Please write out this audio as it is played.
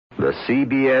The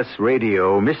CBS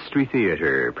Radio Mystery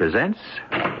Theater presents...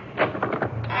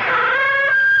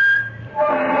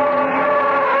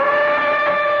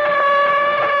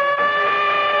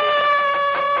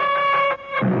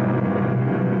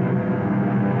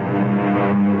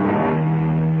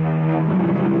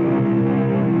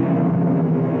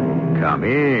 Come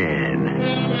in.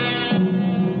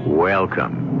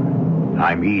 Welcome.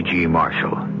 I'm E.G.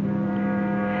 Marshall.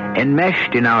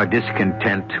 Enmeshed in our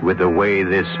discontent with the way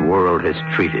this world has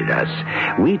treated us,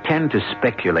 we tend to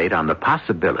speculate on the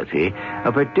possibility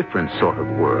of a different sort of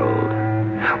world.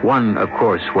 One, of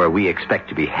course, where we expect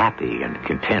to be happy and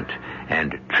content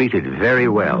and treated very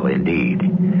well indeed.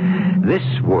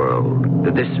 This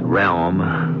world, this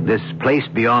realm, this place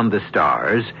beyond the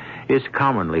stars is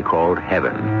commonly called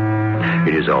heaven.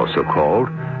 It is also called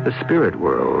the spirit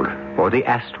world or the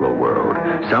astral world,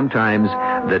 sometimes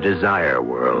the desire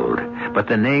world. But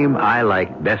the name I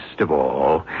like best of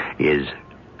all is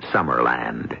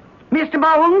Summerland. Mr.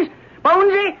 Bones?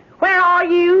 Bonesy, where are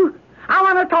you? I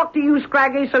want to talk to you,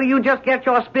 Scraggy, so you just get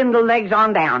your spindle legs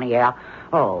on down here.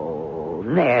 Oh,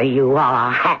 there you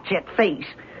are, hatchet face.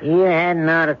 You hadn't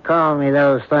ought to call me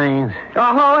those things.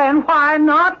 Oh, and why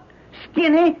not?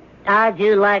 Skinny? How'd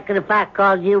you like it if I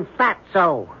called you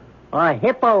Fatso? Or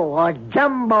Hippo? Or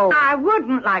Jumbo? I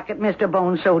wouldn't like it, Mr.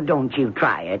 Bones, so don't you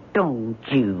try it. Don't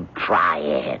you try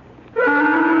it.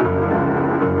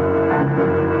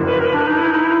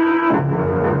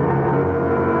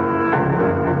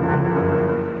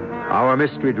 Our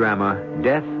mystery drama,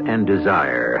 Death and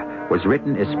Desire, was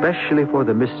written especially for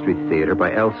the Mystery Theater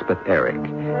by Elspeth Eric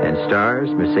and stars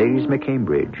Mercedes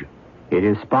McCambridge. It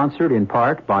is sponsored in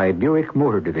part by Buick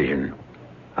Motor Division.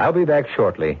 I'll be back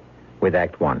shortly with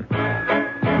Act One.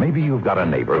 Maybe you've got a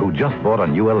neighbor who just bought a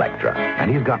new Electra,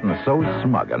 and he's gotten so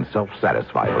smug and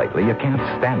self-satisfied lately you can't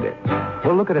stand it.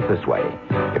 Well, look at it this way.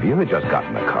 If you had just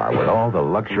gotten a car with all the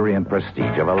luxury and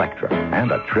prestige of Electra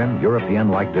and a trim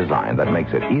European-like design that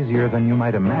makes it easier than you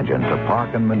might imagine to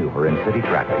park and maneuver in city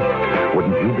traffic,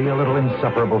 wouldn't you be a little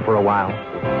insufferable for a while?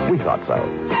 We thought so.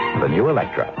 The new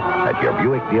Electra at your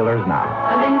Buick dealers now.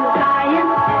 A little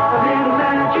science, a little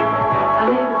magic, a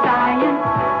little science,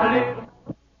 a little...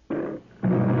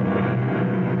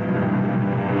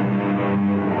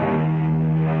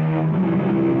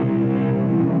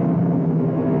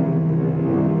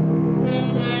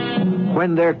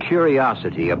 When their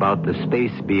curiosity about the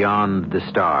space beyond the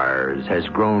stars has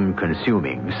grown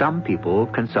consuming, some people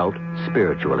consult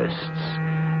spiritualists,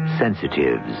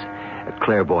 sensitives,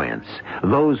 clairvoyants,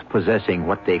 those possessing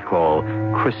what they call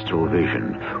crystal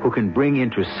vision, who can bring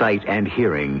into sight and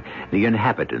hearing the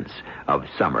inhabitants of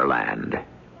Summerland.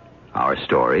 Our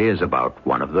story is about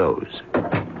one of those.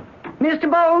 Mr.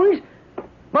 Bones?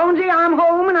 Bonesy, I'm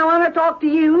home and I want to talk to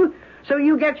you, so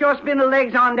you get your spindle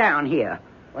legs on down here.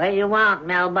 What do you want,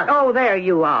 Melba? Oh, there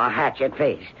you are, hatchet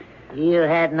face. You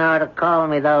hadn't ought to call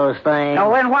me those things.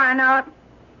 Oh, and why not?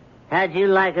 How'd you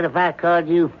like it if I called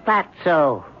you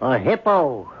Fatso, or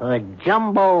Hippo, or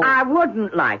Jumbo? I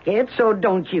wouldn't like it, so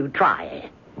don't you try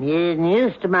it. You didn't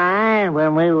used to mind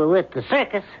when we were with the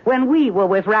circus. When we were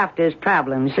with Rafter's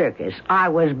traveling circus, I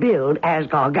was billed as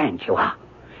Gargantua.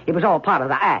 It was all part of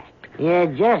the act. You're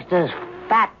just as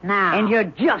fat now. And you're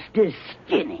just as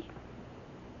skinny.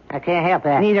 I can't help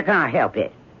that. Neither can I help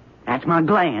it. That's my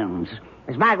glands.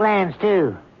 It's my glands,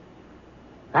 too.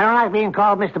 I don't like being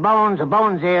called Mr. Bones or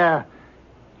Bonesy or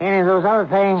any of those other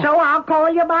things. So I'll call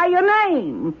you by your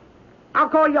name. I'll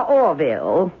call you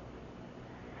Orville.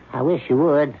 I wish you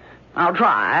would. I'll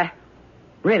try.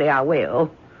 Really, I will.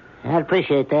 I'd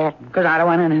appreciate that. Because I don't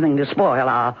want anything to spoil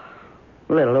our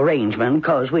little arrangement,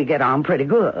 because we get on pretty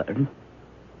good.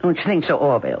 Don't you think so,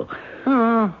 Orville?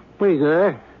 Pretty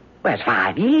good. Well, it's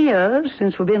 5 years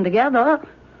since we've been together.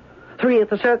 3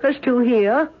 at the circus, 2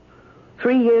 here.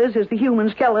 3 years as the human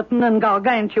skeleton and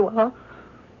Gargantua.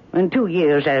 And 2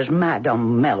 years as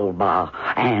Madame Melba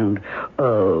and,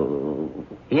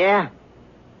 Yeah?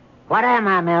 What am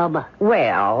I, Melba?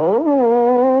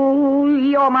 Well,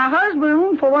 you're my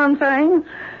husband, for one thing.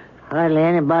 Hardly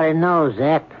anybody knows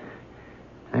that.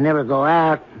 I never go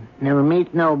out, never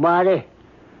meet nobody.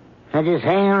 I just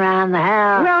hang around the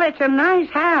house. Well, it's a nice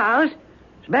house.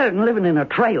 It's better than living in a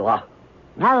trailer.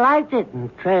 I liked it in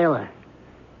the trailer.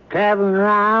 Traveling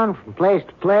around from place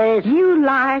to place. You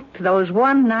liked those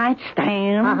one-night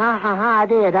stands? I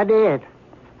did.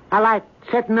 I liked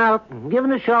sitting out and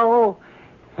giving a show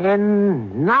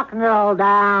and knocking it all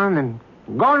down and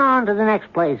going on to the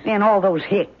next place. In all those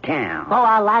hick towns. Oh,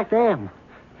 I liked them.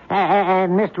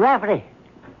 And Mr. Rafferty.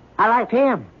 I liked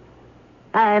him.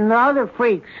 And the other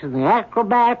freaks and the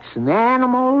acrobats and the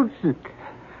animals.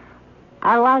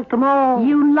 I liked them all.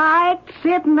 You liked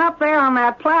sitting up there on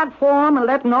that platform and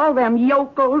letting all them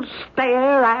yokels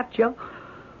stare at you?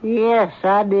 Yes,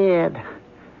 I did.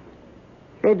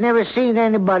 They'd never seen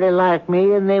anybody like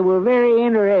me, and they were very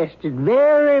interested,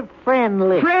 very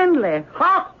friendly. Friendly?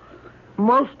 Ha!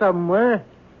 Most of them were.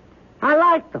 I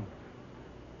liked them.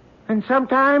 And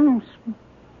sometimes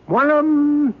one of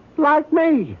them liked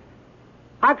me.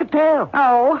 I could tell.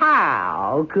 Oh,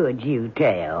 how could you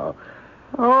tell?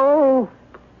 Oh,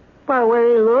 by the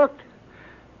way he looked.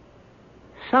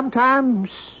 Sometimes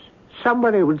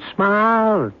somebody would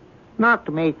smile, not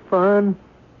to make fun.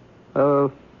 A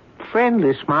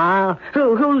friendly smile.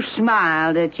 Who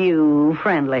smiled at you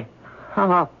friendly?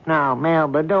 Oh, now,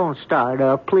 Melba, don't start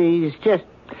up, please. Just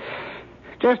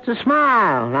a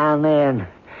smile now and then.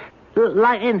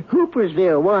 Like in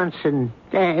Hoopersville once, and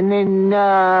in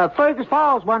Fergus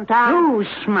Falls one time. Who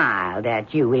smiled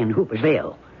at you in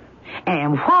Hoopersville?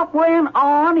 And what went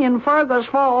on in Fergus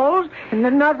Falls? And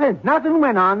then nothing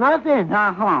went on, nothing.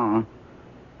 Uh-huh.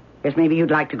 Guess maybe you'd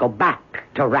like to go back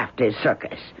to Rafty's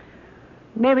Circus.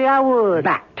 Maybe I would.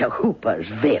 Back to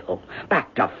Hoopersville.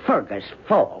 Back to Fergus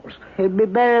Falls. It'd be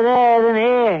better there than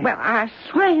here. Well, I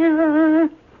swear.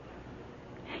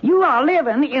 You are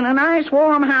living in a nice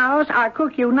warm house. I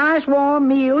cook you nice warm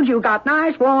meals. You got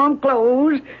nice warm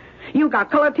clothes. You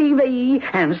got color TV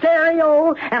and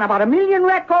stereo and about 1 million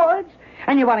records.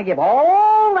 And you want to give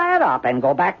all that up and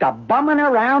go back to bumming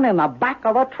around in the back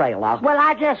of a trailer. Well,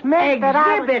 I just meant that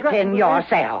I was... Exhibiting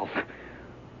yourself.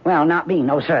 Well, not me,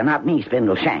 no, sir, not me,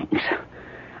 Spindleshanks.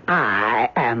 I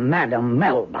am Madame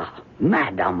Melba.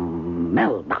 Madame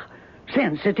Melba.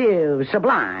 Sensitive,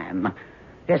 sublime.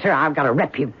 Yes, sir, I've got a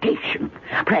reputation,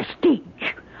 prestige.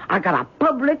 I got a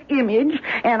public image,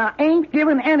 and I ain't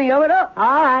giving any of it up.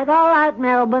 All right,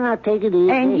 Melba, now take it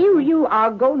easy. And you are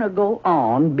going to go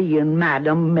on being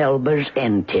Madame Melba's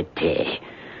entity.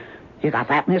 You got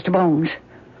that, Mr. Bones?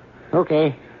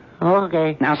 Okay.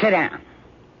 Now sit down,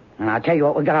 and I'll tell you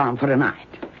what we got on for tonight.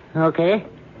 Okay.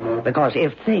 Because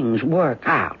if things work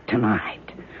out tonight,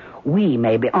 we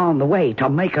may be on the way to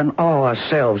making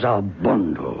ourselves a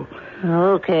bundle.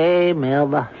 Okay,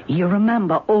 Melba. You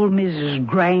remember old Mrs.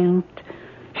 Grant?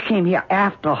 She came here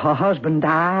after her husband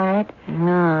died. Oh,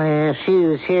 yeah, she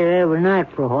was here every night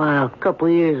for a while, a couple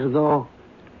of years ago.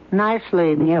 Nice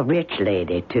lady. Yeah, rich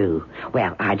lady, too.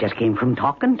 Well, I just came from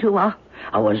talking to her.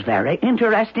 It was very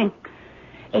interesting.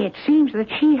 It seems that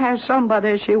she has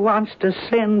somebody she wants to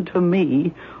send to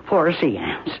me for a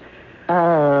seance.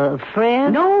 A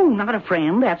friend? No, not a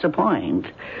friend. That's the point.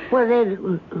 Well,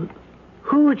 then,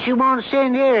 who would she want to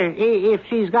send here if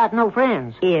she's got no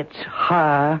friends? It's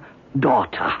her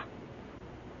daughter.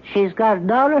 She's got a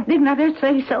daughter? Didn't I just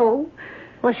say so?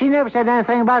 Well, she never said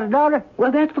anything about a daughter.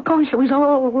 Well, that's because she was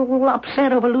all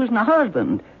upset over losing her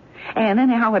husband. And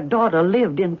anyhow, her daughter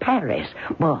lived in Paris.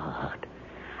 But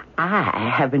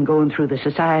I have been going through the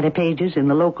society pages in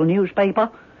the local newspaper.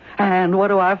 And what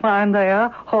do I find there?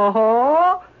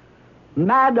 Ho-ho!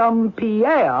 Madame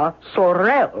Pierre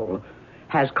Sorel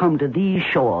has come to these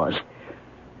shores.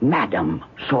 Madame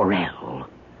Sorel.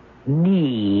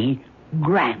 Nee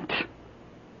Grant.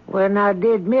 Well, now,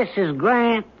 did Mrs.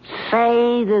 Grant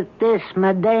say that this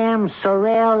Madame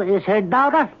Sorel is her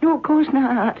daughter? No, of course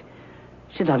not.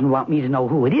 She doesn't want me to know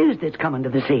who it is that's coming to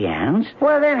the seance.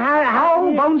 Well, then how...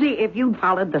 Oh, Bonesy, if you'd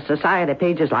followed the society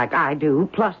pages like I do,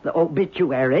 plus the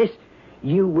obituaries,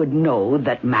 you would know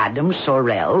that Madame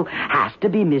Sorel has to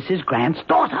be Mrs. Grant's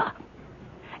daughter.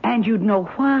 And you'd know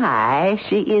why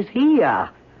she is here.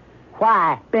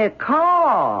 Why?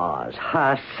 Because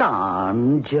her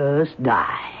son just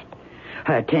died.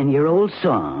 Her 10-year-old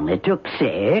son, he took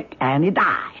sick and he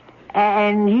died.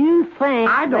 And you think...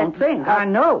 I don't think, I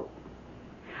know.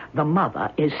 The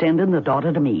mother is sending the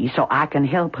daughter to me so I can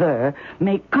help her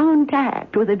make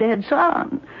contact with the dead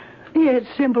son. It's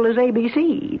simple as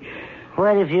ABC.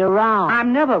 What if you're wrong?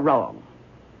 I'm never wrong.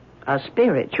 A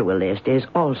spiritualist is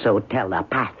also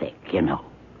telepathic, you know.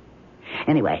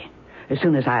 Anyway, as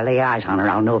soon as I lay eyes on her,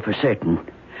 I'll know for certain.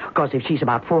 Because if she's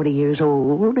about 40 years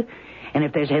old, and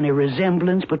if there's any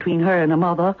resemblance between her and her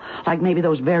mother, like maybe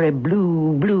those very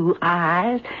blue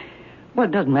eyes... Well,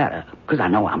 it doesn't matter, because I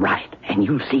know I'm right, and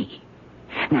you'll see.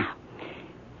 Now,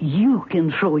 you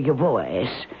can throw your voice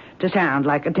to sound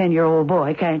like a 10-year-old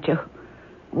boy, can't you?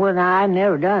 Well, now, I've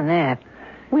never done that.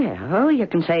 Well, you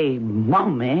can say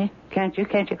mommy, can't you?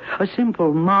 A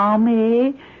simple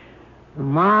mommy.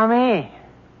 Mommy?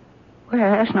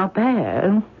 Well, that's not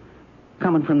bad.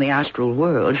 Coming from the astral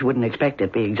world, you wouldn't expect it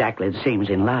to be exactly the same as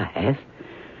in life.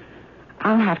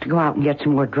 I'll have to go out and get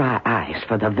some more dry ice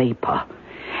for the vapor.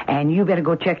 And you better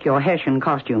go check your Hessian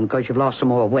costume because you've lost some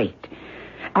more weight.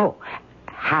 Oh,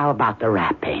 how about the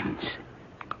wrappings?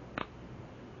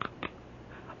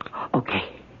 Okay,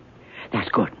 that's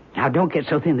good. Now, don't get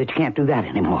so thin that you can't do that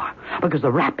anymore, because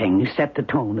the wrappings set the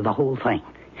tone of the whole thing.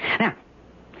 Now,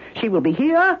 she will be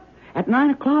here at 9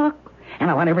 o'clock, and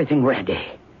I want everything ready.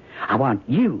 I want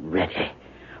you ready,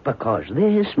 because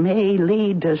this may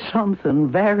lead to something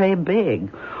very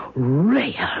big.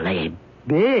 Really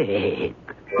big.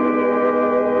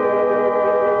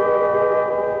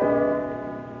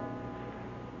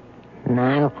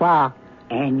 Nine o'clock.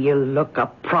 And you look a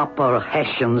proper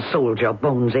Hessian soldier,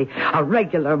 Bonesy. A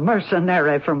regular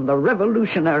mercenary from the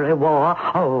Revolutionary War.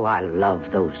 Oh, I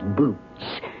love those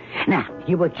boots. Now,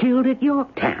 you were killed at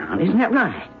Yorktown, isn't that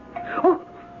right? Oh,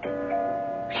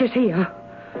 she's here.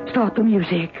 Start the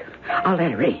music. I'll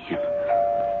let her in.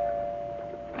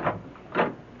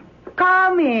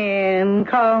 Come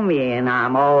in.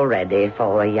 I'm all ready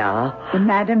for you.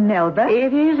 Madam Melba?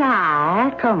 It is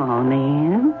I. Come on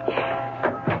in.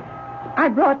 I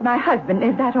brought my husband.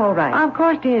 Is that all right? Of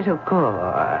course it is, of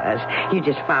course. You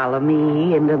just follow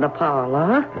me into the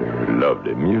parlor.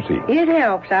 Lovely music. It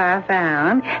helps, I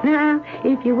found. Now,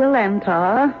 if you will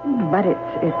enter. But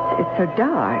it's so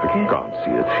dark. I can't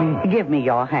see a thing. Give me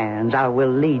your hands. I will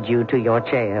lead you to your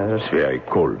chairs. It's very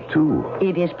cold, too.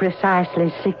 It is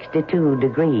precisely 62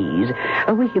 degrees.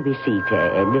 Will you be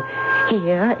seated?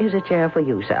 Here is a chair for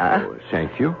you, sir. Oh,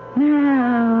 thank you.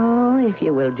 Now, if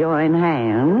you will join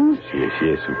hands.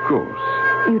 Yes, of course.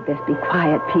 You'd best be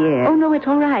quiet, Pierre. Oh, no, it's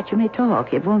all right. You may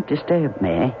talk. It won't disturb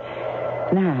me.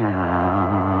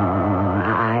 Now,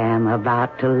 I am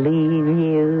about to leave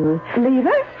you. Leave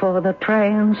us? For the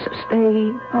trance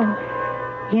state.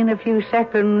 Oh. In a few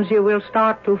seconds, you will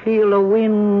start to feel a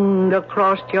wind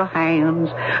across your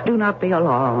hands. Do not be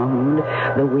alarmed.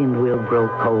 The wind will grow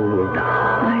colder.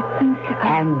 I think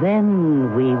And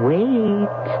then we wait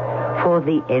for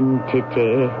the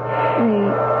entity.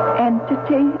 The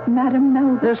entity, Madam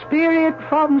Melba? The spirit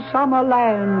from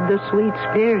Summerland, the sweet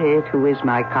spirit who is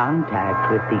my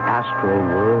contact with the astral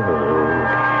world.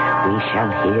 We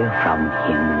shall hear from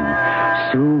him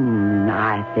soon,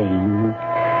 I think.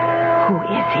 Who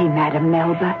is he, Madam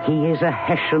Melba? He is a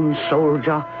Hessian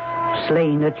soldier,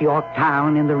 slain at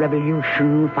Yorktown in the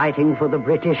Revolution, fighting for the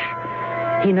British.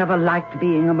 He never liked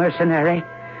being a mercenary,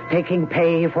 taking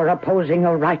pay for opposing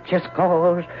a righteous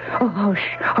cause. Oh,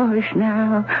 hush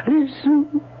now.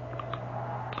 Listen.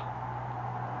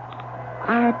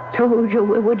 I told you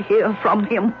we would hear from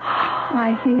him.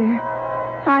 I hear.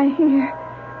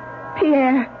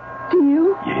 Pierre, do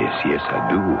you? Yes, I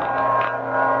do.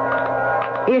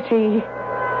 It's he.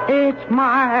 It's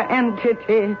my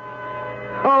entity.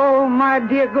 Oh, my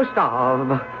dear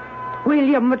Gustav. Will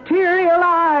you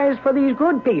materialize for these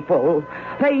good people?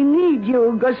 They need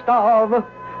you, Gustav.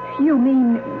 You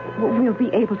mean we'll be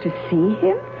able to see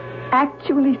him?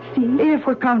 Actually see? If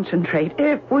we concentrate,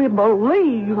 if we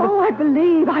believe. Oh, I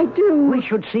believe, I do. We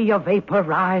should see a vapor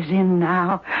rising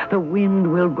now. The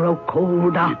wind will grow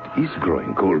colder. It is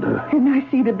growing colder. And I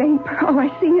see the vapor. Oh, I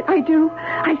see it. I do.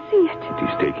 I see it. It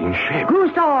is taking shape.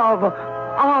 Gustav,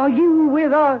 are you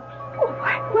with us? Oh,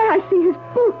 why, I see his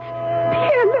boots.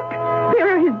 Pierre, look. There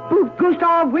are his boots.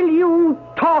 Gustav, will you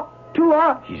talk to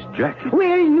us? His jacket.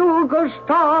 Will you,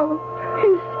 Gustav?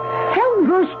 His helmet.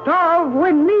 Gustav,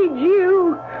 we need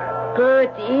you. Good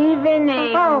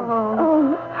evening.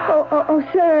 Oh,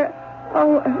 sir.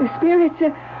 Oh, spirits.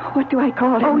 What do I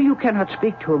call him? Oh, you cannot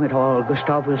speak to him at all.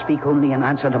 Gustav will speak only in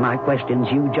answer to my questions.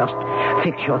 You just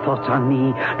fix your thoughts on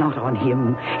me, not on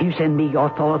him. You send me your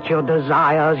thoughts, your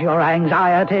desires, your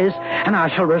anxieties, and I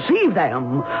shall receive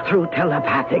them through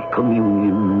telepathic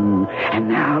communion. And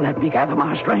now let me gather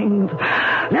my strength.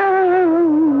 Now.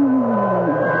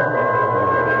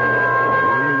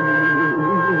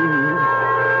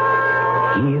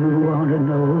 You want to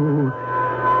know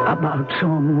about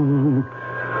someone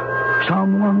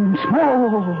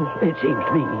small, it seems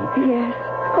to me. Yes.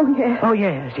 Oh, yes. Oh,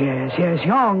 yes,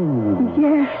 young.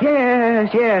 Yes.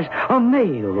 Yes, a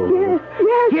male.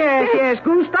 Yes.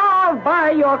 Gustav,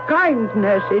 by your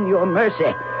kindness and your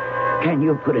mercy, can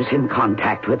you put us in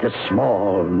contact with a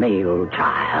small male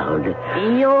child?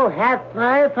 You have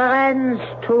reference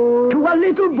to... To a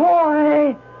little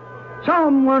boy.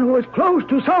 Someone who is close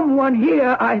to someone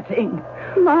here, I think.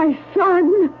 My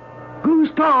son.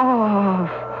 Gustav,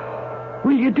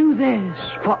 will you do this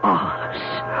for us?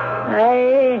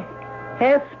 I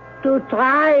have to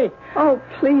try. Oh,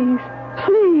 please.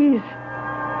 He's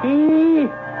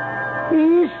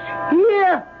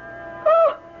here.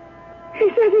 Oh, he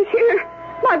said he's here.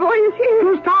 My boy is here.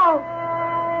 Gustav,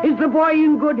 is the boy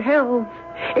in good health?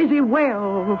 Is he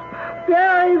well?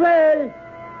 Very well.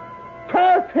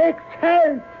 Perfect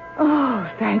health. Oh,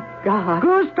 thank God.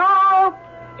 Gustav,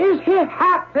 is he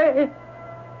happy?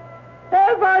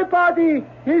 Everybody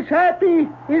is happy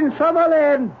in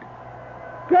Summerland.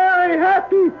 Very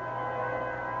happy.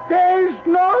 There is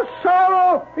no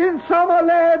sorrow in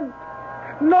Summerland.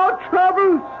 No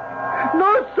troubles.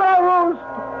 No sorrows.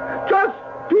 Just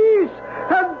peace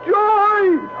and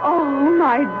joy. Oh,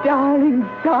 my darling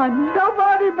son.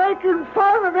 Nobody making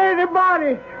fun of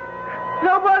anybody.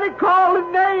 Nobody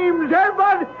calling names.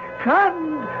 Everybody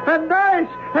kind and nice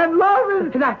and loving.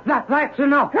 That's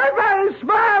enough. Everybody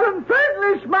smiling,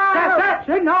 friendly smile. That's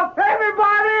enough.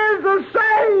 Everybody is the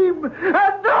same.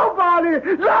 And nobody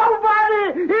is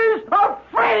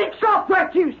afraid. Stop,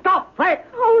 Fred, you stop, Fred.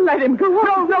 Oh, let him go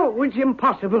on. No, it's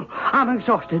impossible. I'm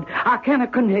exhausted. I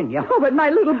cannot continue. Oh, but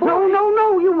my little boy.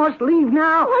 No, you must leave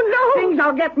now. Oh, no. Things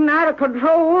are getting out of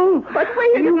control. But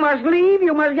wait. You must leave.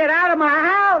 You must get out of my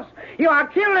house. You are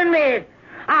killing me.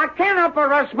 I cannot be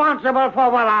responsible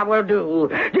for what I will do.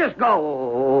 Just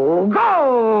go.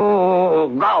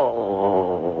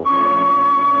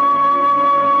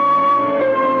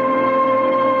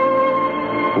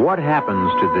 What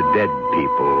happens to the dead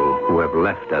people who have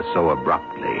left us so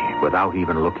abruptly without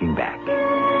even looking back?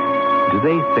 Do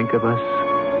they think of us?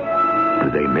 Do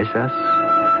they miss us?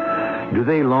 Do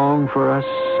they long for us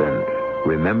and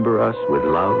remember us with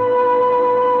love?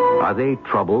 Are they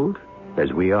troubled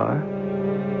as we are?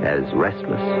 As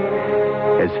restless?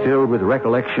 As filled with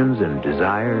recollections and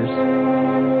desires?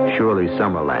 Surely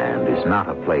Summerland is not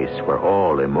a place where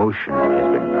all emotion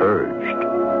has been purged.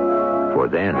 For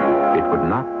then it would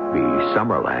not be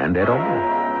Summerland at all.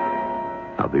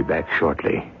 I'll be back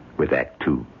shortly with Act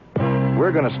 2.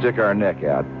 We're going to stick our neck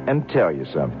out and tell you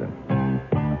something.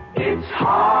 It's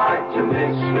hard to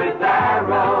miss with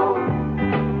Arrow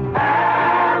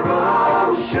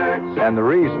shirts. And the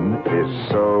reason is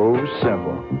so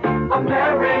simple.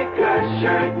 America's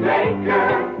shirt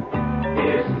maker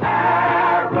is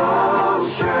Arrow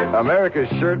shirts. America's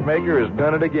shirt maker has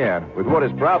done it again with what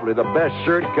is probably the best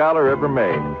shirt collar ever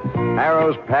made.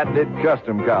 Arrow's patented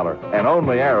custom collar, and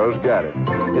only Arrow's got it.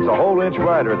 It's a whole inch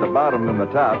wider at the bottom than the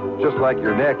top, just like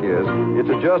your neck is. It's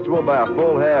adjustable by a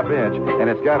full half inch, and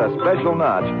it's got a special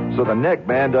notch so the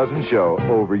neckband doesn't show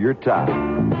over your top.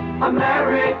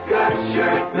 America's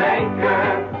shirt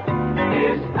maker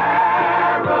is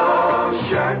Arrow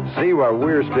shirts. See why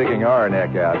we're sticking our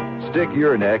neck out. Stick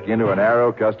your neck into an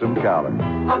Arrow custom collar.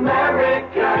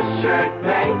 America's shirt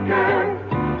maker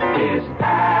is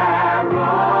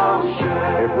Arrow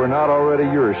shirts. If we're not already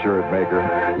your shirt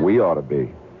maker, we ought to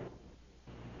be.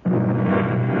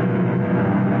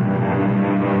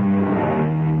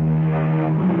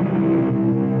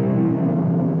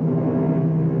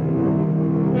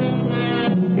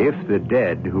 If the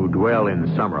dead who dwell in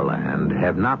Summerland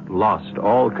have not lost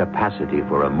all capacity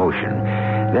for emotion,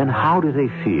 then how do they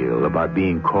feel about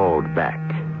being called back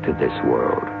to this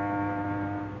world?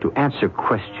 To answer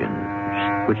questions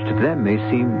which to them may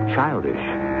seem childish.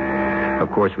 Of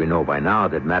course, we know by now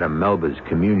that Madame Melba's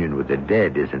communion with the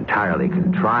dead is entirely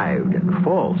contrived and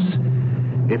false.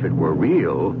 If it were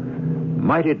real,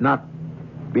 might it not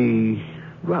be,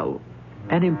 well,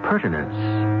 an impertinence?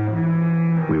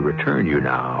 We return you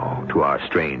now to our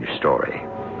strange story.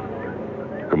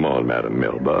 Come on, Madam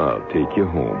Melba. I'll take you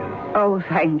home. Oh,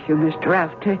 thank you, Mr.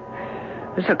 Rafferty.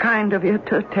 It's so kind of you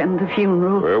to attend the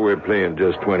funeral. Well, we're playing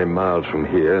just 20 miles from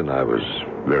here, and I was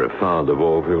very fond of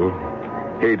Orville.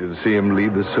 Hated to see him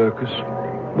leave the circus.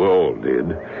 We all did.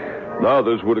 The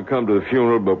others would have come to the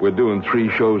funeral, but we're doing 3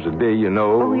 shows a day, you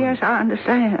know. Oh, yes, I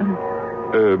understand.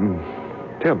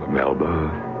 Tell me, Melba,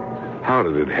 how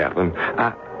did it happen?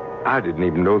 I didn't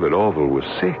even know that Orville was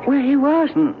sick. Well, he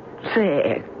wasn't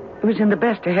sick. He was in the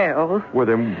best of health. Well,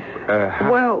 then, how...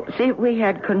 Well, see, we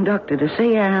had conducted a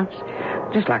seance,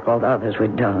 just like all the others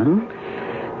we'd done.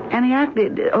 And he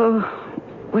acted,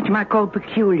 what you might call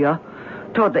peculiar,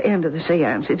 toward the end of the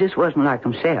seance. It just wasn't like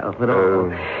himself at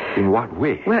all. In what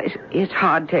way? Well, it's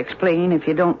hard to explain if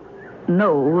you don't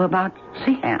know about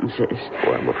seances.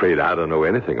 Well, I'm afraid I don't know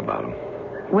anything about them.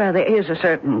 Well, there is a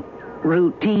certain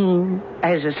routine,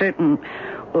 there's a certain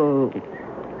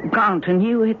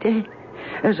continuity.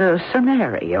 There's a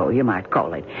scenario, you might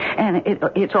call it. And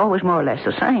it's always more or less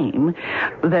the same.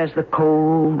 There's the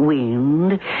cold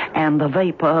wind and the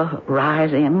vapor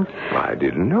rising. I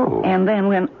didn't know. And then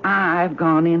when I've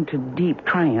gone into deep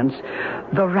trance,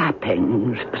 the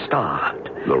rappings start.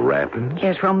 The rappings?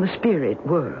 Yes, from the spirit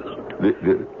world.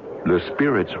 The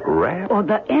spirits rap? Or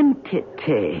the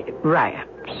entity raps.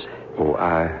 Oh,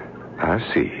 I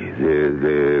see.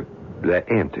 The the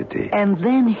entity. And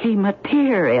then he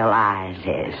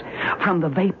materializes from the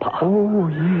vapor. Oh,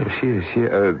 yes.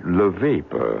 The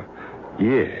vapor.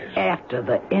 Yes. After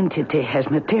the entity has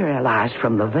materialized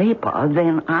from the vapor,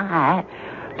 then I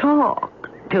talk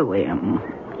to him.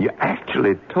 You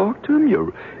actually talk to him?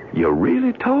 You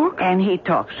really talk? And he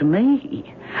talks to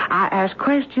me. I ask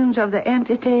questions of the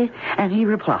entity, and he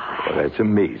replies. Well, that's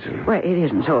amazing. Well, it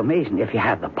isn't so amazing if you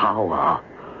have the power.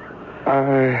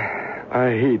 I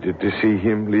hated to see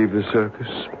him leave the circus.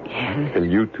 Yes.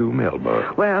 And you too,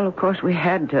 Melba. Well, of course, we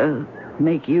had to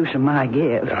make use of my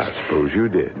gifts. I suppose you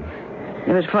did.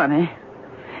 It was funny.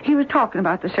 He was talking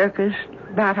about the circus,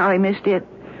 about how he missed it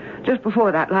just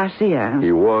before that last seance.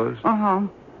 He was? Uh-huh.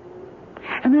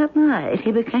 And that night,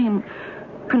 he became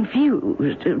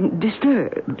confused,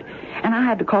 disturbed. And I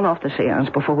had to call off the seance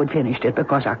before we'd finished it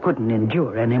because I couldn't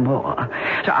endure anymore.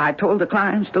 So I told the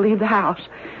clients to leave the house.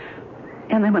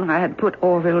 And then when I had put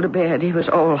Orville to bed, he was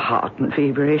all hot and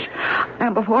feverish.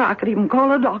 And before I could even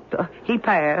call a doctor, he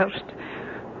passed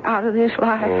out of this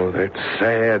life. Oh, that's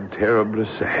sad, terribly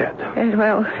sad. Yes,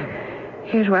 well,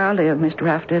 here's where I live, Mr.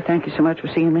 Rafter. Thank you so much for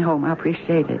seeing me home. I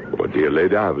appreciate it. Well, dear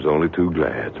lady, I was only too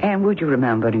glad. And would you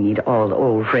remember to meet all the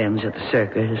old friends at the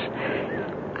circus?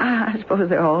 I suppose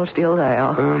they're all still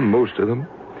there. Most of them.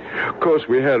 Of course,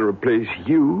 we had to replace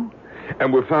you,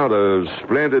 and we found a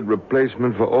splendid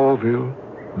replacement for Orville.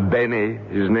 Benny,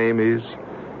 his name is.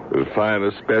 The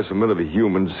finest specimen of a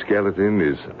human skeleton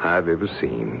as I've ever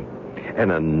seen.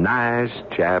 And a nice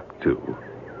chap, too.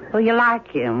 Well, you like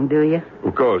him, do you?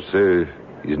 Of course,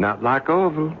 he's not like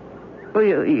Orville. Well,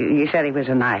 you said he was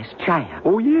a nice chap.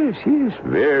 Oh, yes.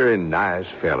 Very nice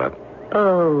fella.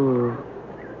 Oh.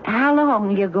 How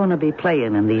long are you going to be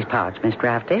playing in these parts, Mr.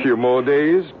 Rafter? A few more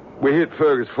days. We hit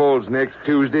Fergus Falls next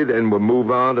Tuesday, then we'll move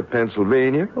on to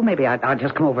Pennsylvania. Well, maybe I'll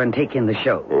just come over and take in the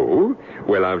show. Oh?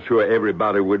 Well, I'm sure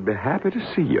everybody would be happy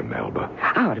to see you, Melba.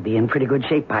 I ought to be in pretty good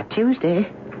shape by Tuesday.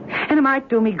 And it might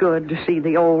do me good to see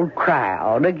the old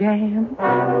crowd again.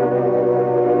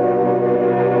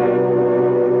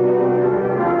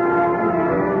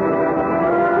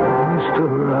 Mr.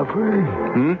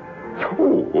 Rafferty?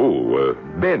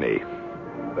 Benny.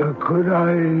 Could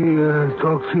I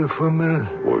talk to you for a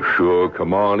minute? Well, sure.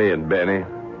 Come on in, Benny.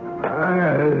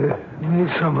 I need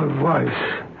some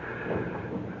advice.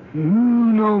 You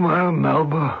know Madam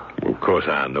Melba? Of course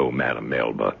I know Madam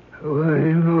Melba. Well,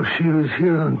 you know she was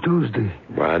here on Tuesday.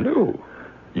 Well, I know.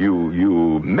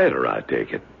 You met her, I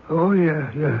take it. Oh, yeah.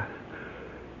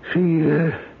 She,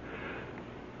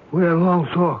 we had a long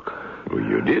talk. Well,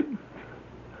 you did?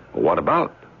 What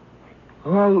about?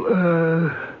 Well,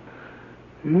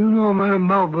 you know Madam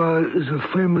Melba is a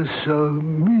famous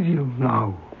medium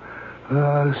now.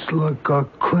 It's like a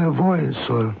clairvoyance,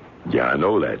 sort of. Yeah, I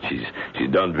know that. She's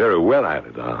done very well at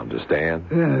it, I understand.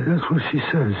 Yeah, that's what she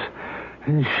says.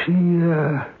 And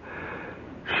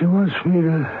she wants me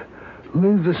to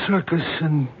leave the circus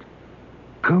and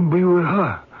come be with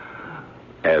her.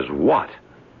 As what?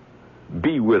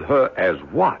 Be with her as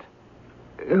what?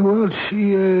 Well,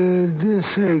 she didn't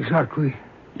say exactly.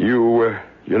 You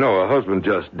know her husband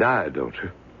just died, don't you?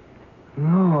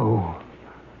 No,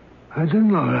 I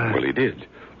didn't know that. Well, he did.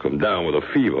 Come down with a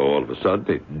fever all of a sudden.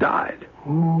 He died.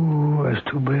 Oh, that's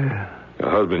too bad. Her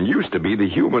husband used to be the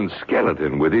human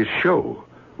skeleton with his show.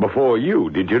 Before you,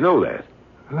 did you know that?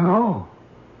 No,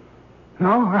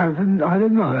 I didn't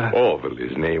know that. Orville,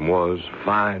 his name was.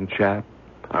 Fine chap.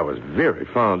 I was very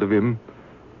fond of him.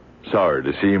 Sorry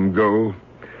to see him go.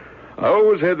 I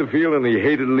always had the feeling he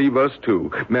hated to leave us,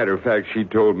 too. Matter of fact, she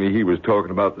told me he was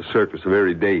talking about the circus the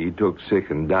very day he took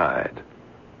sick and died.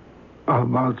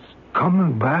 About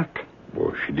coming back?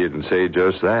 Well, she didn't say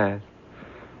just that.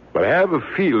 But I have a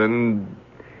feeling...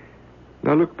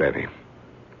 Now, look, Benny.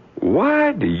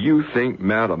 Why do you think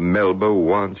Madam Melba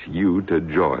wants you to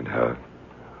join her?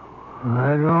 I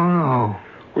don't know.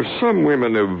 Well, some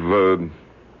women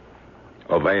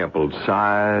of ample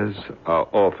size are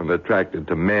often attracted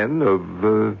to men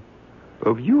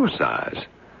of your size.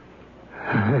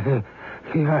 Yeah,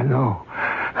 I know.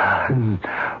 And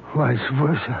vice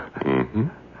versa. Mm-hmm.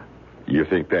 You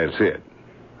think that's it?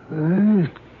 It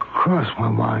crossed my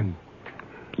mind.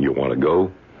 You want to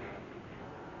go?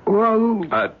 Well...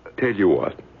 I tell you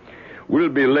what. We'll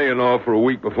be laying off for a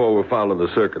week before we follow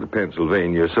the circuit of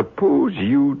Pennsylvania. Suppose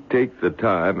you take the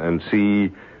time and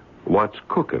see what's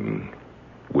cooking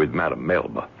with Madam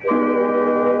Melba.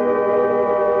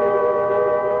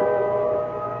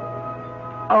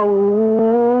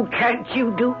 Oh, can't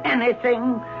you do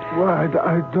anything? Well, I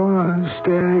don't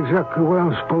understand exactly what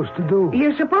I'm supposed to do.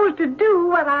 You're supposed to do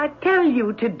what I tell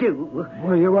you to do.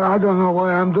 Well, I don't know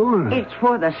why I'm doing it. It's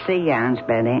for the seance,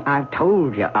 Benny. I've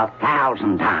told you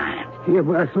 1,000 times. Yeah,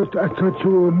 but I thought you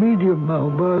were a medium,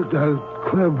 Melba,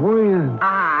 clairvoyant.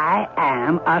 I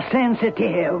am a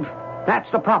sensitive. That's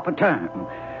the proper term.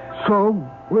 So,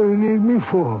 what do you need me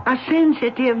for? A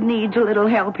sensitive needs a little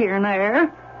help here and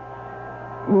there.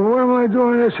 Well, what am I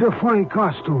doing in this here funny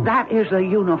costume? That is the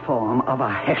uniform of a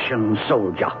Hessian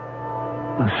soldier.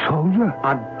 A soldier?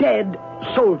 A dead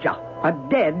soldier. A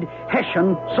dead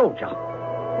Hessian soldier.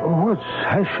 What's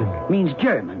Hessian? Means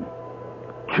German.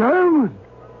 German?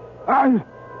 I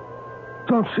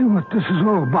don't see what this is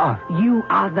all about. You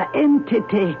are the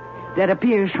entity that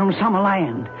appears from some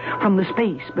land, from the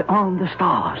space beyond the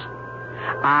stars.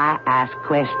 I ask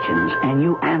questions, and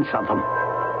you answer them.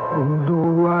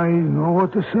 Do I know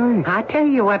what to say? I tell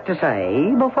you what to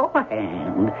say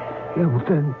beforehand. Yeah, but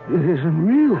then it isn't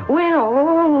real.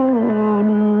 Well,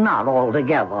 not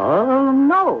altogether,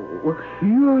 no.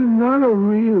 You're not a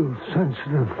real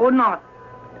sensitive. Or not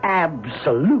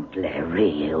absolutely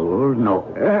real, no.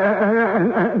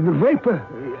 And the vapor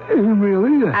isn't real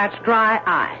either. That's dry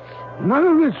ice. None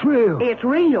of it's real. It's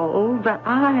real that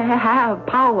I have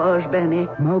powers, Benny.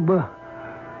 Melba,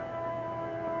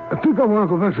 I think I want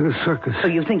to go back to the circus. So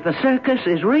you think the circus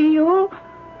is real?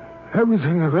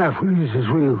 Everything at Rafferty's is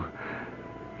real.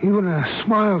 Even the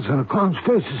smiles on the clowns'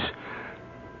 faces.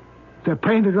 They're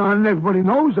painted on, and everybody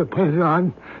knows they're painted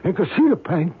on. They can see the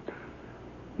paint.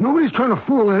 Nobody's trying to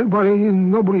fool anybody,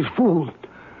 and nobody's fooled.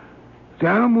 The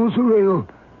animals are real.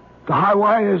 The high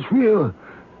wire is real.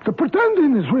 The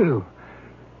pretending is real.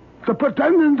 The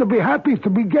pretending to be happy, to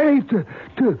be gay, to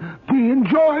be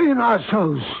enjoying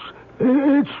ourselves.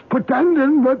 It's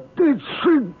pretending, but it's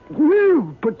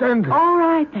real pretending. All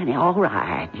right, Benny, all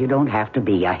right. You don't have to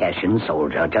be a Hessian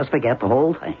soldier. Just forget the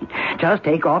whole thing. Just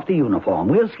take off the uniform.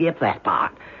 We'll skip that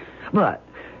part. But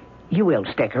you will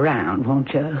stick around,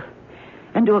 won't you?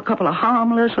 And do a couple of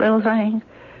harmless little things.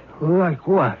 Like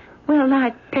what? Well,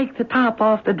 like take the top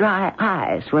off the dry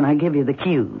ice when I give you the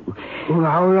cue. Well,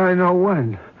 how would I know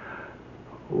when?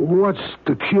 What's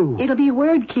the cue? It'll be a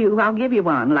word cue. I'll give you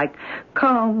one. Like,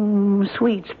 come,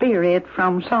 sweet spirit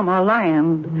from summer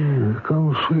land.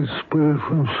 Come, sweet spirit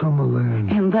from summer land.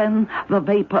 And then the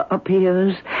vapor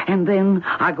appears, and then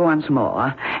I go on some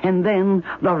more, and then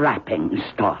the rappings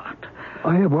start.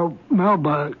 Oh, yeah, well,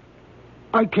 Melba,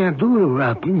 I can't do the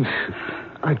rappings.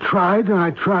 I tried, and I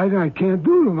can't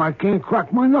do them. I can't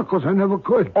crack my knuckles. I never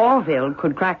could. Orville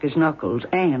could crack his knuckles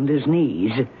and his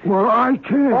knees. Well, I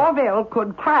can't. Orville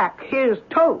could crack his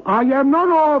toes. I am not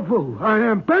Orville. I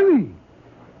am Benny.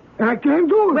 And I can't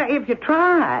do it. Well, if you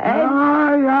try...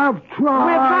 I have tried.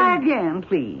 Well, try again,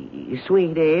 please,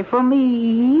 sweetie. For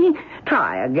me,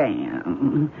 try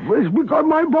again. It's because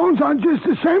my bones aren't just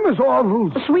the same as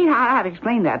Orville's. Sweetheart, I've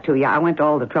explained that to you. I went to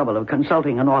all the trouble of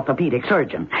consulting an orthopedic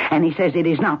surgeon, and he says it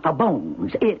is not the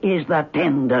bones, it is the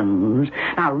tendons.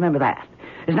 Now, remember that.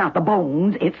 It's not the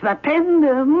bones, it's the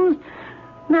tendons.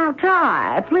 Now,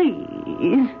 try,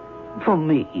 please. For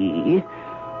me,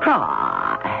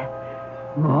 try.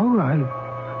 All right.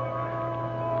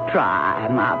 Try,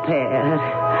 my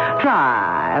pet.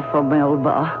 Try for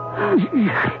Melba.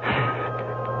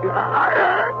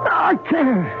 I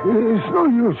can't. It's no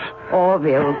use.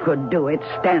 Orville could do it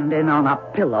standing on a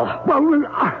pillow. Well,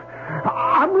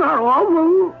 I'm not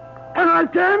Orville, and I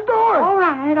can't do it. All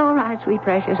right, sweet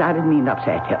precious. I didn't mean to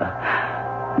upset you.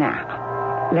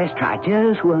 Now, let's try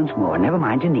just once more. Never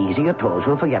mind your knees or your toes.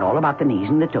 We'll forget all about the knees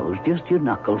and the toes. Just your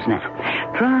knuckles now.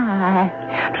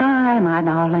 Try, my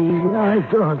darling. I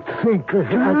don't think I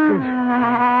can.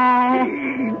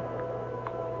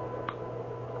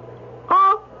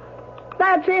 Oh,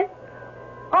 that's it.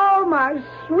 Oh, my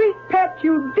sweet pet,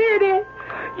 you did it.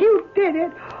 You did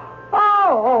it.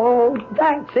 Oh,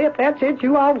 that's it.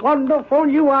 You are wonderful.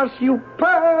 You are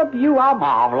superb. You are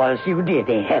marvelous. You did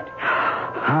it.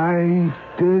 I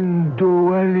didn't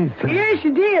do anything. Yes,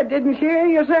 you did. Didn't you hear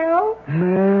yourself?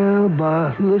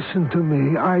 Melba, listen to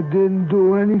me. I didn't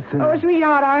do anything. Oh,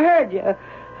 sweetheart, I heard you.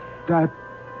 That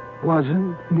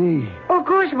wasn't me. Of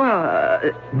course it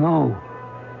was. No,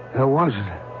 it wasn't.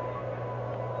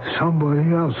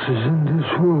 Somebody else is in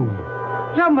this room.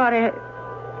 Somebody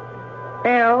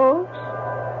else?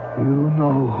 You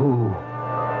know who.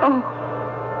 Oh.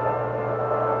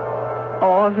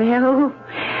 Orville?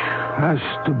 Has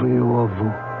to be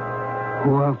Orville.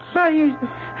 Who else?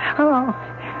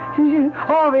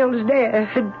 Orville's dead.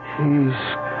 He's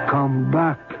come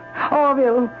back.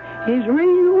 Orville is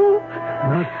real.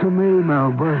 Not to me,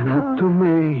 Melba. Not to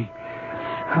me.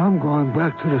 I'm going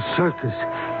back to the circus.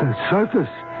 The circus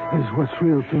is what's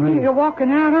real to me. You're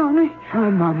walking out on me?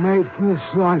 I'm not made for this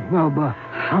life, Melba.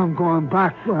 I'm going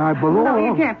back where I belong. No,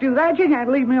 you can't do that. You can't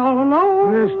leave me all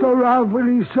alone. Mr.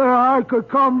 Rafferty said I could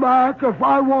come back if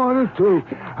I wanted to.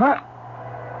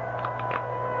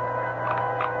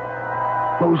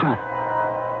 What was that?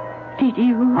 Did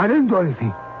you? I didn't do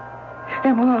anything.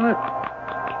 And what?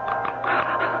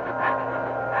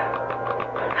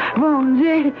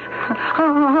 Bonesy.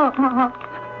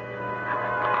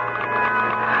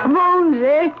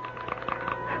 Bonesy.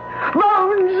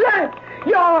 Bonesy,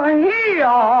 you're here.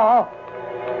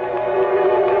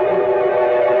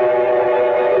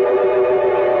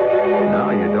 Now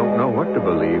you don't know what to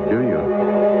believe, do you?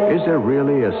 Is there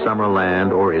really a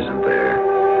Summerland or isn't there?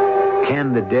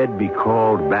 Can the dead be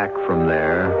called back from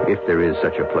there, if there is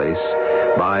such a place,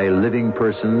 by living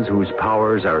persons whose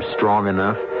powers are strong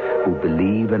enough, who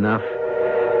believe enough?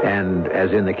 And,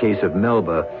 as in the case of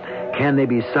Melba, can they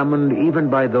be summoned even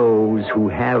by those who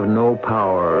have no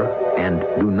power and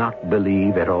do not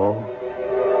believe at all?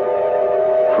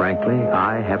 Frankly,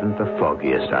 I haven't the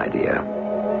foggiest idea.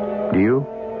 Do you?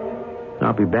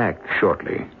 I'll be back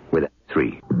shortly with Act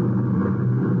 3.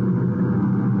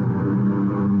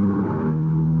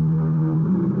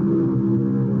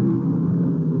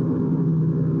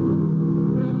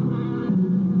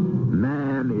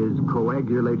 Man is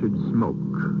coagulated smoke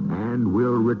and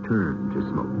will return to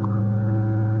smoke.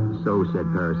 So said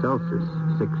Paracelsus,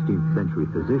 16th century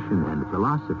physician and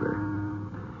philosopher.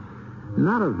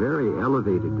 Not a very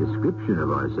elevated description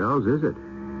of ourselves, is it?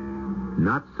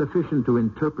 Not sufficient to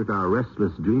interpret our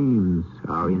restless dreams,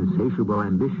 our insatiable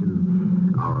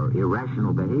ambition, our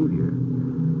irrational behavior.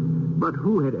 But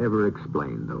who had ever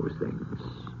explained those things?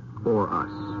 For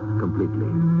us, completely?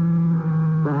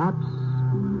 Perhaps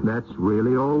that's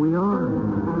really all we are.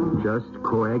 Just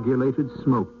coagulated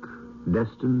smoke,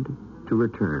 destined to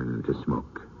return to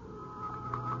smoke.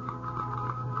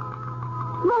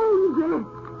 Bonesy,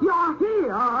 you're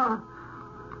here.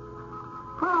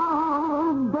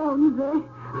 Oh, Bonesy.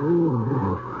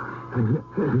 Oh, is it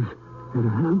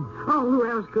him? Oh, who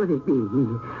else could it be?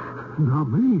 Not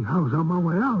me. I was on my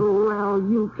way out. Well,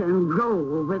 you can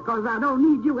go, because I don't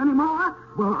need you anymore.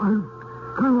 Well, I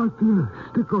kind of like to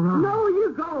stick around. No,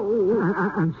 you go.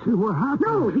 And see what happens.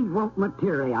 No, he won't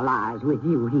materialize with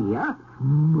you here.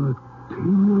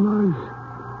 Materialize?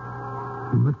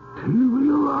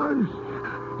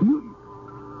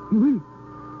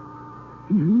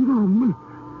 You don't mean...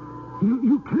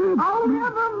 You can't... Oh,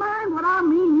 never mind what I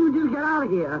mean. You just get out of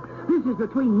here. This is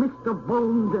between Mr.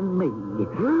 Bones and me.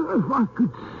 Well, if I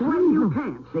could see Well, you him...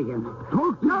 can't see him.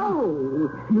 Talk to No.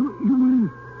 You mean...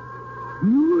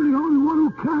 You're the only one who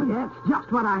can? That's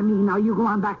just what I mean. Now you go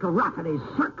on back to Rafferty's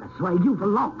circus where you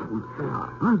belong.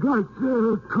 I'd like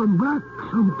to come back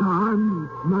sometime,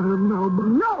 Madam Melba.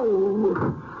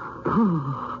 No!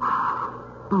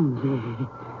 Bonesy.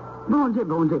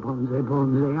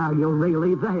 Bonesy. Are you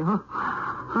really there?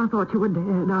 I thought you were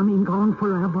dead. I mean, gone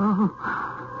forever.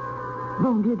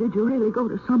 Bonesy, did you really go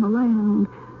to Summerland?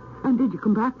 And did you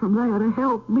come back from there to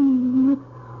help me?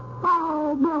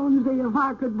 Oh, Bonesy, if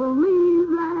I could believe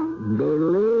that.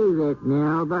 Believe it,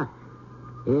 Melba.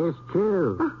 It's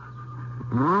true.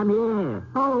 I'm here.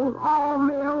 Oh,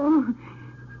 Orville,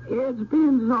 it's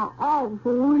been so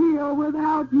awful here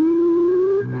without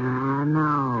you. I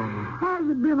know. Has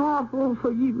it been awful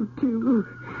for you, too?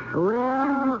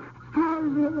 Well,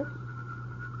 Has it?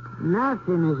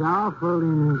 nothing is awful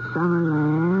in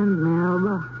Summerland,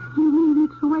 Melba. You mean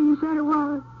it's the way you said it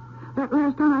was? That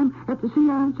last time at the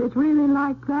seance, it's really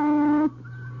like that?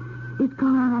 It's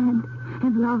kind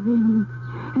and loving,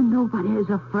 and nobody is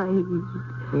afraid.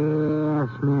 Yes,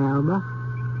 Melba.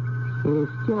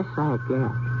 It's just like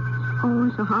that. Oh,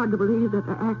 it's so hard to believe that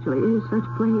there actually is such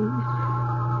a place.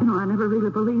 You know, I never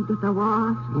really believed that there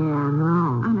was. Yeah, I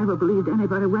know. I never believed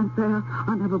anybody went there.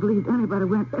 I never believed anybody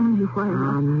went anywhere.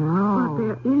 I know. But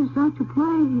there is such a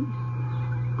place.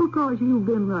 Because you've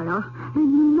been there,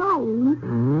 and you know.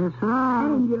 That's right.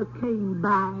 And you came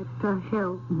back to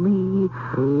help me.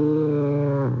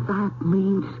 Yes. That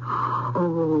means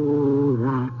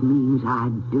I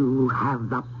do have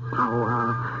the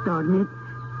power, doesn't it?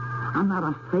 I'm not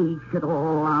a fake at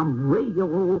all. I'm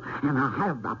real, and I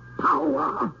have the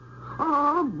power.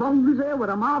 Oh, Bonesy, what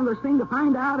a marvelous thing to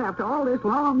find out after all this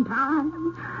long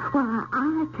time. Why,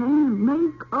 I can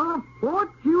make a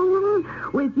fortune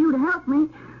with you to help me.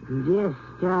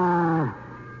 Just,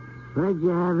 what'd you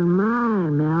have in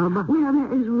mind, Melba? Well,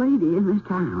 there is a lady in this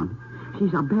town.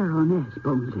 She's a baroness,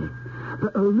 Bonesy.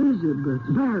 The Elizabeth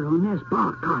Baroness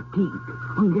Barkartik,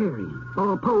 Hungarian,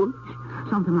 or Polish,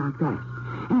 something like that.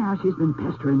 Yeah, she's been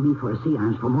pestering me for a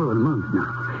seance for more than a month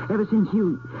now. Ever since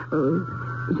you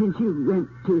went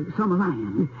to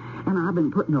Summerland. And I've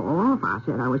been putting her off. I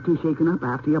said I was too shaken up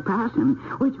after your passing,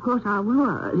 which, of course, I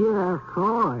was. Yeah, of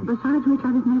course. Besides which,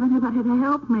 I didn't have anybody to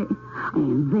help me.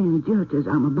 And then, just as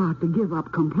I'm about to give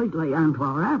up completely and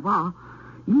forever,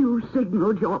 you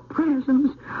signaled your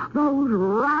presence. Those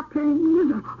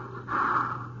rappings.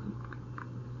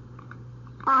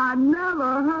 I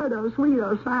never heard a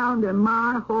sweeter sound in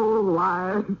my whole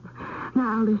life.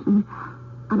 Now, listen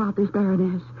about this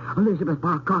Baroness Elizabeth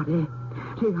Barcotti.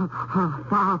 See, her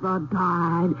father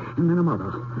died, and then her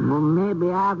mother. Well,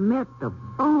 maybe I've met them.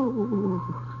 Oh,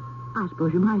 I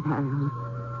suppose you might have.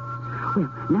 Well,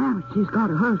 now she's got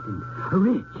a husband, a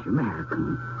rich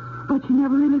American. But she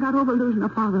never really got over losing her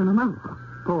father and her mother.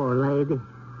 Poor lady.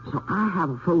 So I have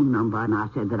a phone number, and I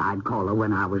said that I'd call her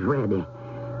when I was ready.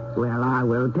 Well, I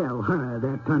will tell her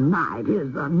that tonight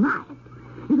is the night.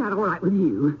 Is that all right with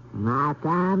you? My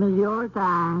time is your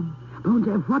time. Bones,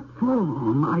 what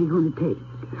form are you going to take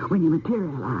when you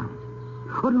materialize?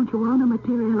 Or don't you want to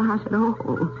materialize at all?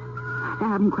 I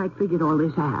haven't quite figured all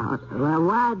this out. Well,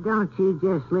 why don't you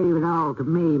just leave it all to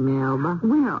me, Melba?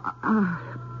 Well,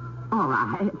 all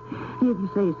right, if you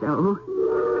say so.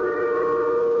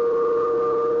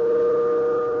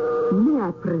 May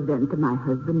I present my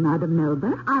husband, Madam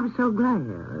Melba? I'm so glad.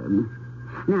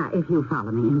 Now, if you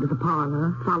follow me into the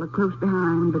parlor, follow close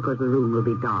behind because the room will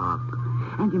be dark.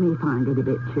 And you may find it a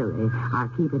bit chilly. I'll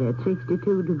keep it at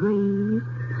 62 degrees.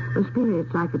 The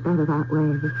spirits like it better that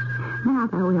way. Now,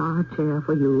 there we are, a chair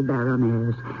for you,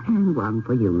 Baroness, and one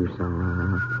for you,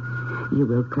 sir. You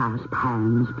will clasp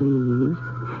hands, please.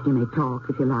 You may talk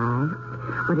if you like,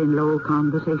 but in low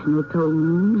conversational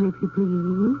tones, if you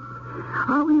please.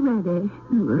 Are we ready?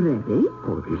 Ready?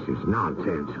 Oh, this is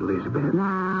nonsense, Elizabeth.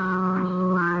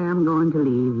 Now, I am going to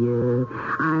leave you.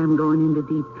 I am going into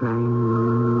deep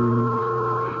trance.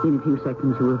 In a few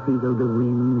seconds, you will feel the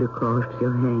wind across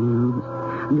your hands.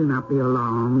 Do not be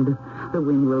alarmed. The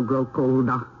wind will grow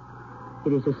colder.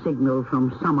 It is a signal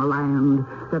from Summerland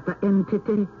that the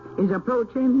entity is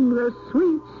approaching the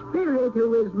sweet spirit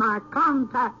who is my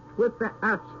contact with the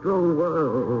astral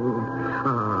world.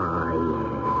 Ah,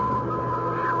 yes.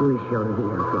 We shall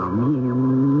hear from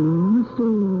him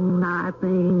soon, I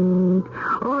think.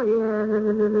 Oh,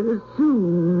 yes,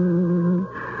 soon.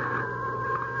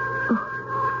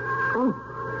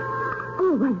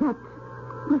 Oh, was that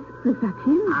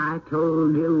him? I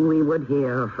told you we would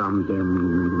hear from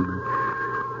him.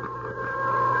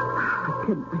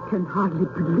 I can hardly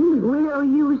believe. Will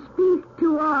you speak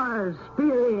to our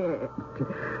spirit?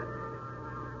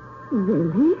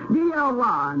 Really? Dear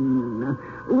one,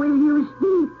 will you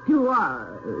speak to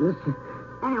us?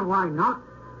 And why not?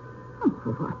 Oh,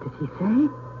 what did he say?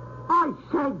 I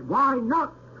said, why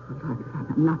not?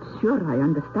 I'm not sure I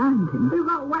understand him. You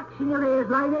got wax in your ears,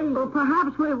 lady. Well,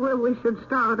 perhaps we should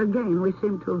start again. We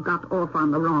seem to have got off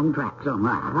on the wrong track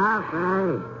somehow.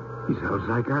 Okay. He sounds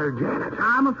like our janitor.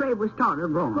 I'm afraid we started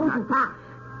wrong. Who's that?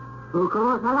 Who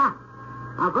calls that?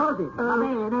 How goes it? Come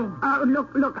in.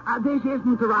 Look, this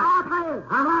isn't the right... Okay,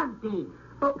 avanti.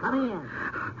 Oh. Come in.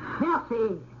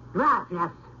 Merci.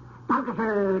 Gracias.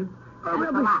 Dankeschön.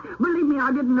 Believe me,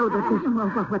 I didn't know that this...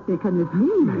 What can this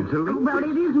mean? Well,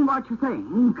 it isn't what you think.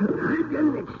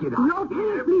 No,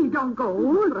 please don't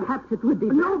go. Perhaps it would be...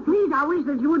 No, please, I wish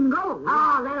that you wouldn't go.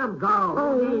 Oh, let him go.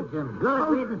 Oh. Who needs him? Good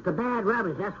riddance to bad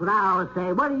rubbish. That's what I always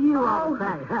say. What do you always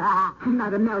say?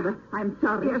 Madam Melba, I'm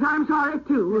sorry. Yes, I'm sorry,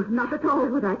 too. Not at all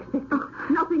what I expected.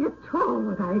 Nothing at all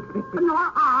what I expected.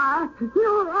 Nor I.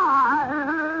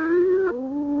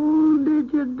 Oh,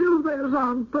 did you do this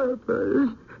on purpose?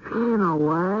 In a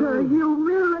way. To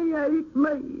humiliate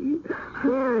me.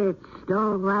 Spirits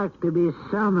don't like to be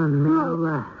summoned,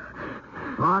 Melba.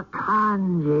 Or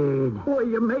conjured. Boy,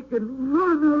 you're making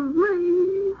fun of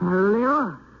me. A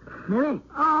little? Millie?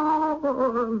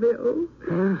 Oh, Bill.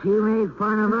 Since you made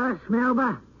fun of us,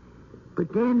 Melba,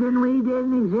 pretending we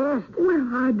didn't exist? Well,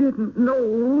 I didn't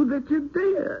know that you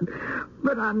did.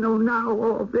 But I know now,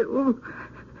 oh, Bill.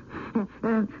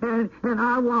 And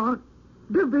I want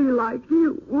to be like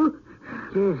you.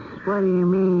 Just what do you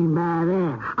mean by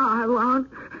that? I want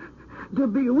to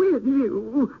be with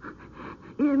you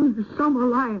in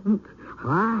Summerland.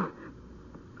 What?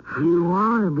 You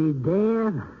want to be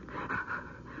dead?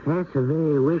 That's a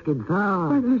very wicked thought.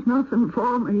 But there's nothing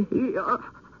for me here.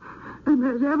 And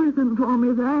there's everything for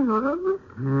me there.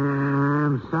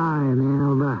 I'm sorry,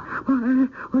 Melba. What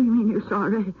do you mean you're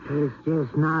sorry? It's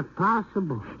just not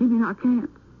possible. You mean I can't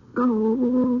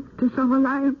go to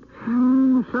Summerland?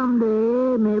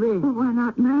 Someday, maybe. Well, why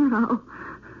not now?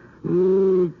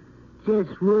 You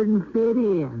just wouldn't fit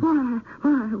in. Why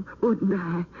wouldn't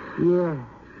I? You're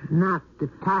not the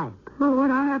type. Well,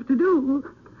 what I have to do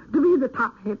to be the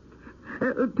type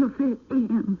to fit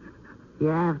in. You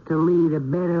have to lead a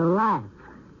better life.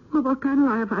 Well, what kind of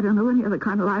life? I don't know any other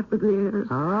kind of life but this.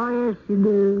 Oh, yes, you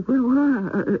do. Well,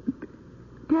 what?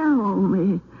 Tell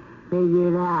me. Figure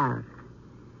it out.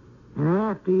 And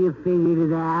after you've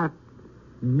figured it out,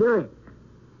 do it.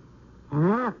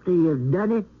 And after you've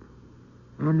done it,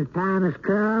 and the time has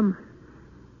come,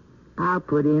 I'll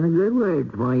put in a good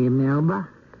word for you, Melba.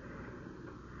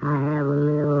 I have a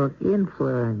little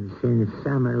influence in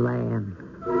Summerland.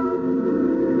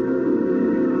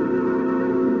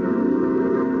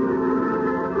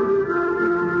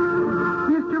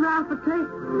 Mr. Rafferty?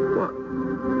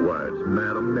 Why, it's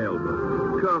Madam Melba.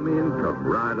 Come in, come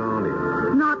right on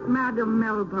in. Not Madam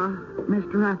Melba,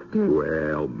 Mr. Rafferty.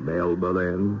 Well, Melba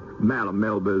then. Madam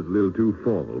Melba is a little too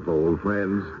formal for old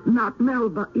friends. Not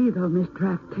Melba either, Mr.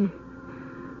 Rafferty.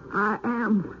 I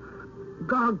am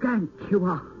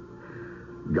Gargantua.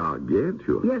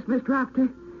 Gargantua? Yes, Mr. Rafferty.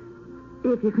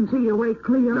 If you can see your way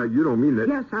clear. Now, you don't mean that...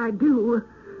 Yes, I do.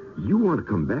 You want to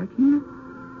come back here?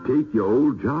 Take your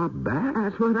old job back?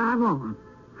 That's what I want.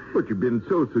 But you've been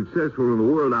so successful in the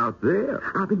world out there.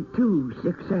 I've been too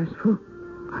successful.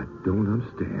 I don't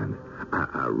understand.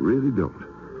 I really don't.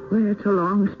 Well, it's a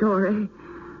long story.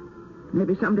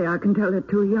 Maybe someday I can tell it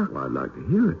to you. Well, I'd like to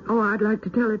hear it. Oh, I'd like to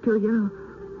tell it to you.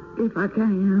 If I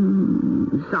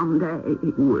can, someday.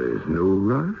 Well, there's no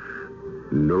rush.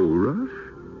 No rush.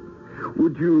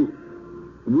 Would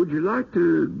you like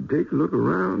to take a look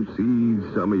around, see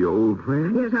some of your old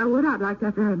friends? Yes, I would. I'd like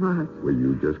that very much. Well,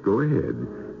 you just go ahead.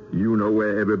 You know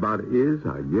where everybody is,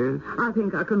 I guess. I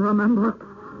think I can remember.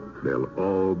 They'll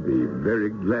all be very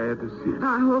glad to see you.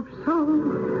 I hope so.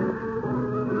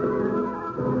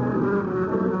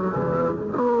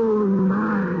 Oh,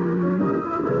 my.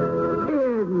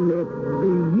 Isn't it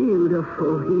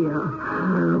beautiful here?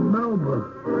 Melba.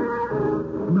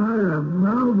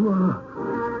 Melba.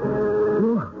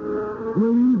 What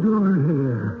are you doing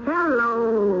here?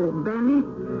 Hello, Benny.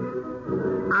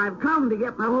 I've come to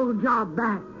get my old job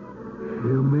back.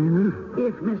 You mean it?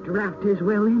 If Mr. Rafter's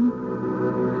willing.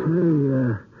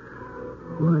 Say,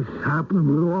 what's happened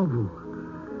with Orville?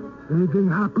 Anything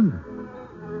happened?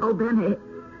 Oh, Benny,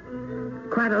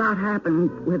 quite a lot happened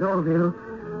with Orville.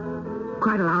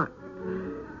 Quite a lot.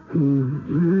 He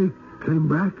really came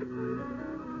back?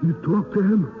 You talked to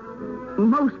him?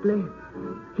 Mostly,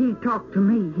 he talked to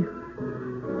me.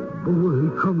 But will he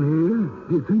come here,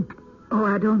 you think? Oh,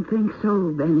 I don't think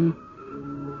so, Benny.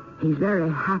 He's very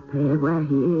happy where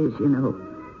he is, you know.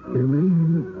 You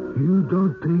mean you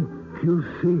don't think you'll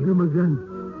see him again?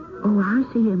 Oh, I'll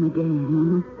see him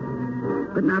again.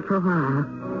 But not for a while.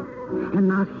 And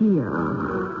not here.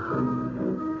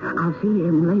 I'll see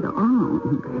him later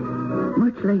on.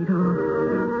 Much later.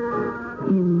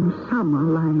 In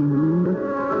Summerland.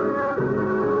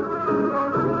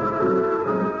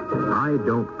 I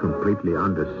don't completely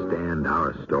understand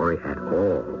our story at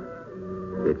all.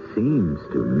 It seems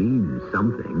to mean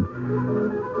something.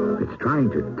 It's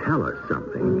trying to tell us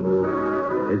something.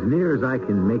 As near as I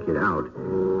can make it out,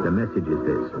 the message is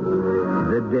this.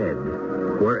 The dead,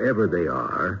 wherever they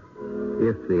are,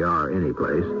 if they are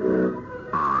anyplace,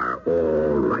 are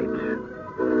all right.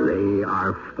 They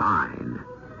are fine.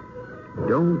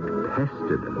 Don't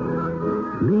pester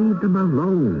them. Leave them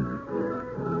alone.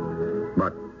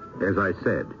 But, as I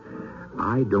said,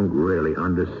 I don't really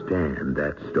understand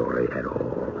that story at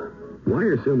all. Why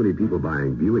are so many people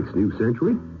buying Buick's New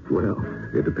Century? Well,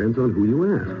 it depends on who you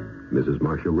ask. Mrs.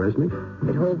 Marcia Resnick?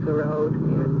 It holds the road.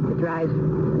 It drives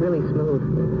really smooth.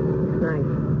 It's nice.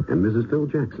 And Mrs. Phil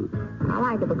Jackson? I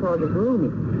like it because it's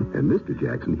roomy. And Mr.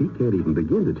 Jackson, he can't even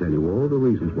begin to tell you all the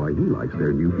reasons why he likes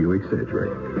their new Buick Century.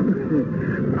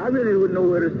 I really wouldn't know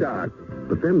where to start.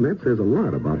 But then that says a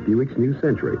lot about Buick's New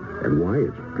Century and why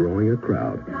it's drawing a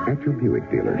crowd at your Buick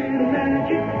dealers.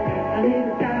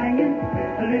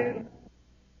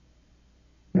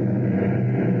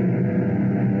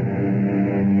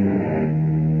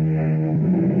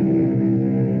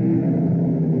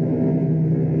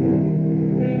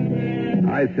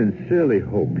 I sincerely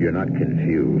hope you're not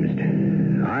confused.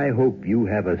 I hope you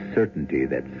have a certainty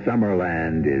that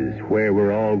Summerland is where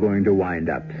we're all going to wind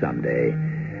up someday.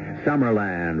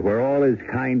 Summerland, where all is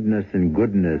kindness and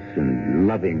goodness and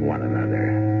loving one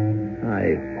another.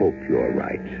 I hope you're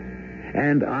right.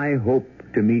 And I hope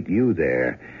to meet you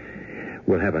there.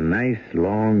 We'll have a nice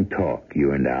long talk,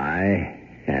 you and I,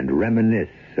 and reminisce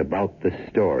about the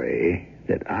story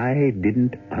that I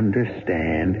didn't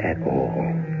understand at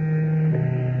all.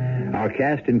 Our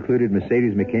cast included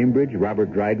Mercedes McCambridge,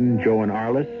 Robert Dryden, Joan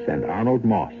Arliss, and Arnold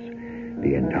Moss.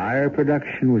 The entire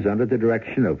production was under the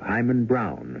direction of Hyman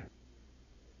Brown.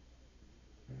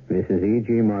 This is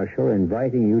E.G. Marshall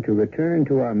inviting you to return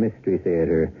to our Mystery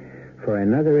Theater for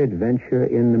another adventure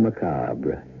in the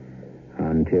macabre.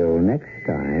 Until next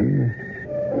time,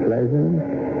 pleasant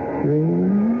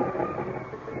dreams.